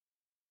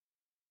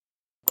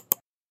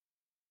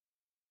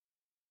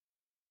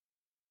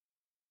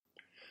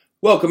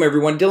Welcome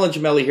everyone, Dylan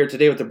Gemelli here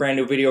today with a brand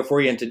new video for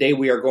you, and today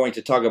we are going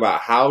to talk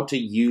about how to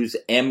use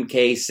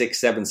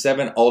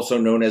MK677, also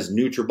known as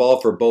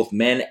Nutribol, for both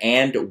men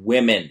and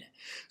women.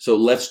 So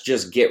let's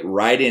just get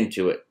right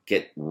into it.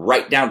 Get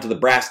right down to the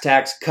brass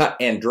tacks, cut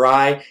and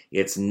dry.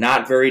 It's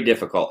not very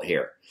difficult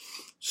here.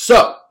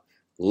 So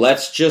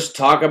let's just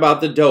talk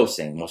about the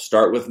dosing. We'll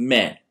start with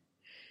men.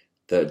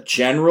 The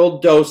general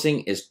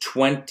dosing is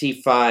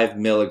 25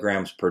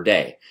 milligrams per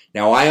day.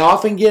 Now, I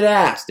often get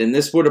asked, and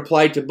this would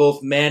apply to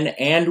both men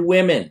and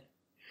women,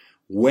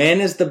 when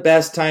is the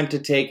best time to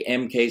take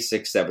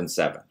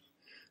MK677?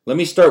 Let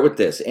me start with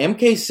this.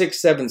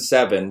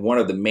 MK677, one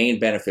of the main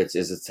benefits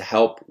is it's to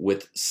help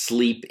with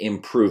sleep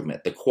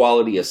improvement, the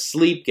quality of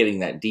sleep, getting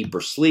that deeper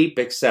sleep,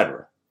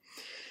 etc.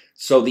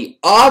 So the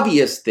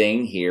obvious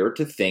thing here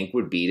to think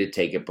would be to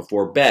take it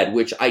before bed,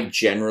 which I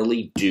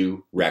generally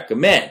do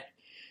recommend.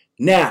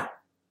 Now,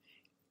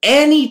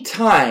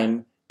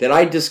 anytime that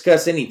I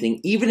discuss anything,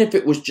 even if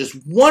it was just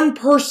one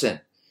person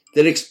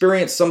that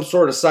experienced some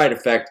sort of side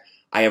effect,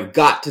 I have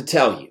got to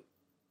tell you,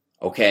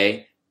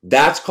 okay?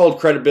 That's called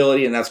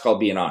credibility and that's called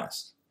being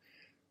honest.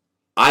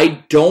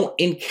 I don't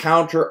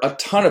encounter a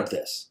ton of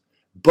this,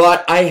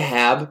 but I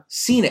have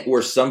seen it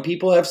where some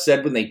people have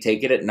said when they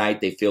take it at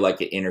night, they feel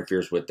like it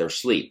interferes with their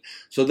sleep.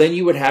 So then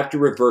you would have to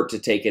revert to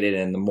taking it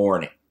in the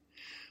morning.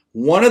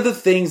 One of the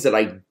things that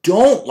I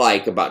don't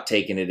like about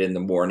taking it in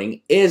the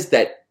morning is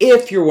that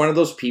if you're one of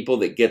those people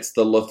that gets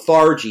the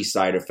lethargy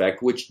side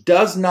effect, which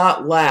does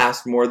not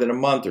last more than a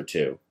month or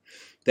two,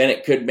 then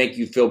it could make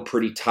you feel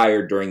pretty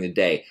tired during the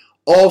day.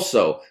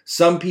 Also,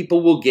 some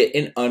people will get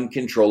an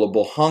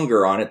uncontrollable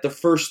hunger on it the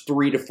first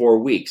 3 to 4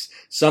 weeks.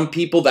 Some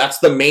people, that's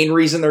the main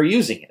reason they're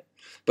using it.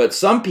 But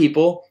some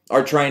people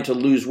are trying to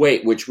lose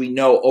weight, which we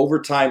know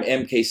over time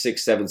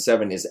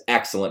MK677 is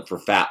excellent for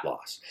fat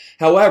loss.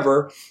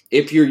 However,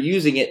 if you're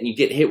using it and you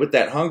get hit with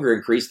that hunger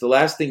increase, the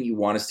last thing you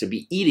want is to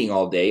be eating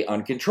all day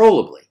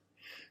uncontrollably.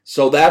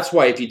 So that's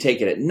why if you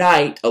take it at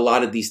night, a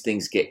lot of these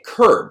things get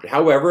curbed.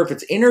 However, if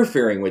it's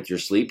interfering with your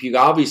sleep, you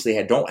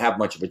obviously don't have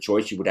much of a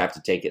choice. You would have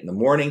to take it in the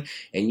morning,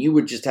 and you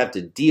would just have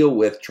to deal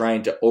with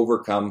trying to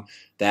overcome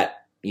that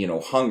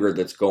hunger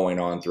that's going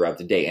on throughout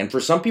the day. And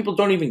for some people,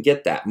 don't even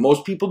get that.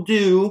 Most people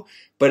do,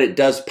 but it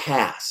does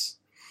pass.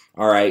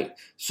 All right.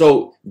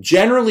 So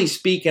generally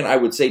speaking, I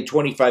would say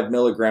 25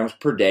 milligrams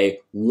per day,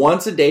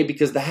 once a day,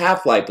 because the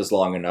half-life is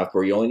long enough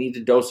where you only need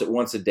to dose it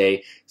once a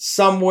day,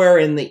 somewhere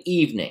in the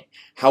evening.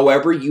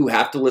 However, you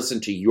have to listen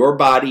to your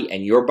body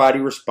and your body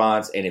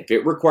response. And if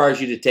it requires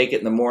you to take it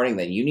in the morning,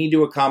 then you need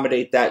to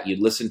accommodate that. You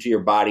listen to your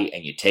body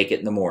and you take it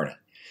in the morning.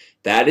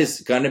 That is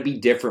going to be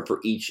different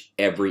for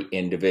every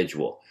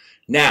individual.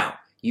 Now,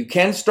 you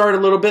can start a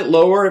little bit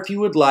lower if you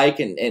would like,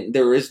 and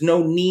there is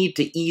no need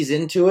to ease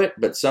into it,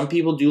 but some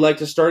people do like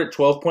to start at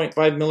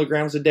 12.5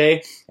 milligrams a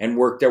day and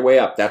work their way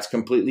up. That's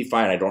completely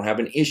fine. I don't have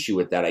an issue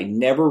with that. I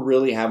never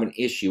really have an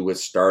issue with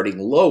starting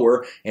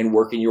lower and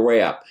working your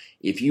way up.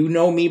 If you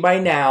know me by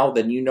now,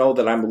 then you know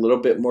that I'm a little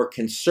bit more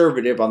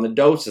conservative on the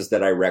doses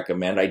that I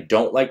recommend. I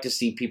don't like to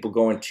see people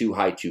going too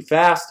high too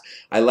fast.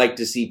 I like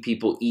to see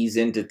people ease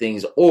into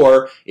things,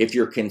 or if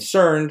you're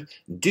concerned,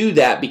 do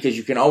that because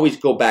you can always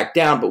go back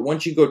down, but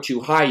once you go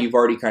too high, you've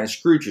already kind of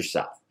screwed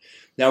yourself.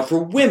 Now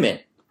for women,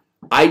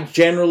 I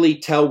generally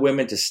tell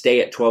women to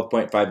stay at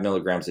 12.5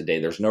 milligrams a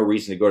day. There's no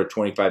reason to go to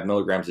 25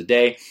 milligrams a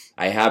day.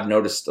 I have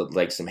noticed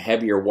like some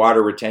heavier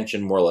water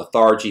retention, more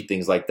lethargy,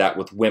 things like that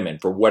with women.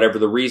 For whatever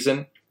the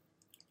reason,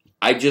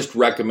 I just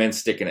recommend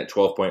sticking at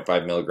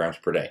 12.5 milligrams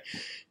per day.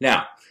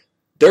 Now,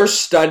 there's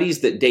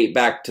studies that date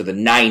back to the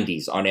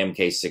 90s on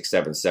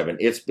MK677.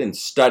 It's been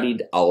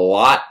studied a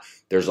lot.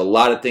 There's a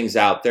lot of things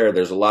out there.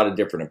 There's a lot of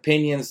different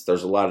opinions.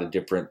 There's a lot of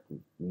different,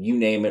 you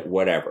name it,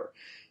 whatever.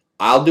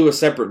 I'll do a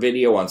separate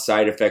video on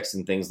side effects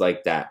and things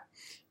like that.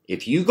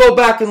 If you go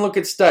back and look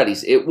at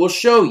studies, it will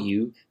show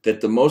you that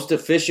the most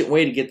efficient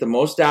way to get the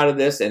most out of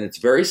this, and it's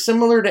very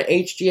similar to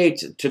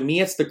HGH, to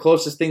me it's the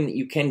closest thing that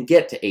you can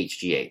get to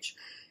HGH,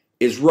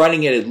 is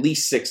running it at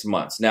least 6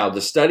 months. Now,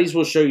 the studies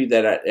will show you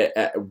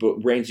that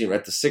ranging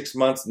at the 6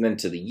 months and then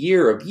to the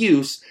year of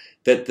use,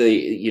 that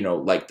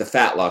like the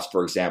fat loss,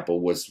 for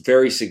example, was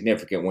very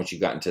significant once you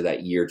got into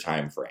that year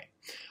time frame.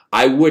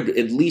 I would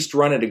at least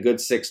run it a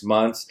good 6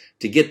 months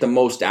to get the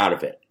most out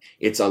of it.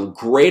 It's a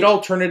great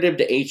alternative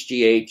to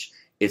HGH.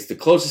 It's the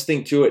closest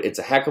thing to it. It's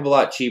a heck of a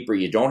lot cheaper.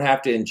 You don't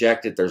have to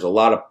inject it. There's a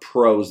lot of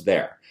pros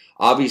there.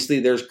 Obviously,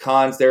 there's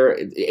cons there.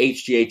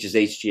 HGH is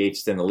HGH.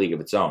 It's in a league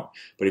of its own.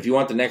 But if you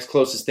want the next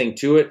closest thing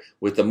to it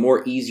with a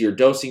more easier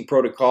dosing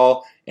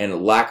protocol and a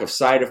lack of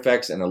side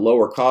effects and a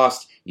lower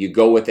cost, you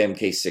go with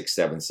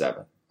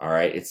MK677. All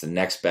right? It's the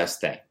next best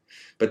thing.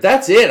 But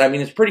that's it. I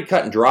mean, it's pretty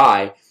cut and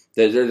dry.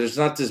 There's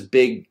not this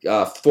big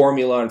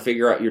formula and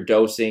figure out your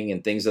dosing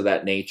and things of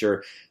that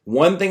nature.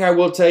 One thing I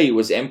will tell you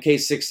is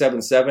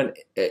MK677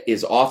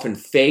 is often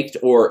faked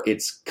or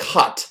it's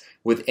cut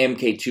with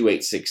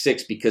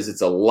MK2866 because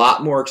it's a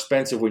lot more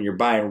expensive when you're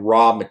buying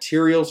raw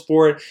materials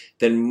for it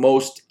than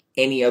most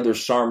any other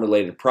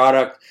SARM-related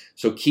product.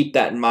 So keep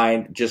that in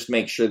mind. Just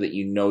make sure that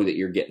you know that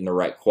you're getting the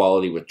right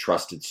quality with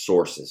trusted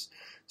sources.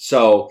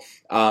 So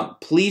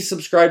please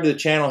subscribe to the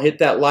channel, hit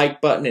that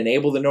like button,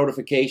 enable the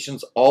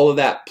notifications, all of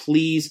that,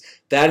 please.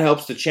 That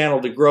helps the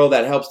channel to grow,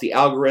 that helps the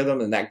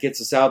algorithm, and that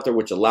gets us out there,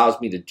 which allows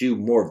me to do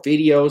more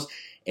videos.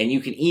 And you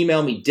can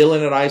email me,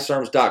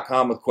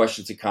 Dylan@isarms.com, with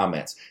questions and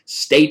comments.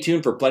 Stay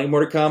tuned for plenty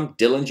more to come.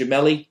 Dylan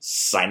Gemelli,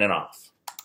 signing off.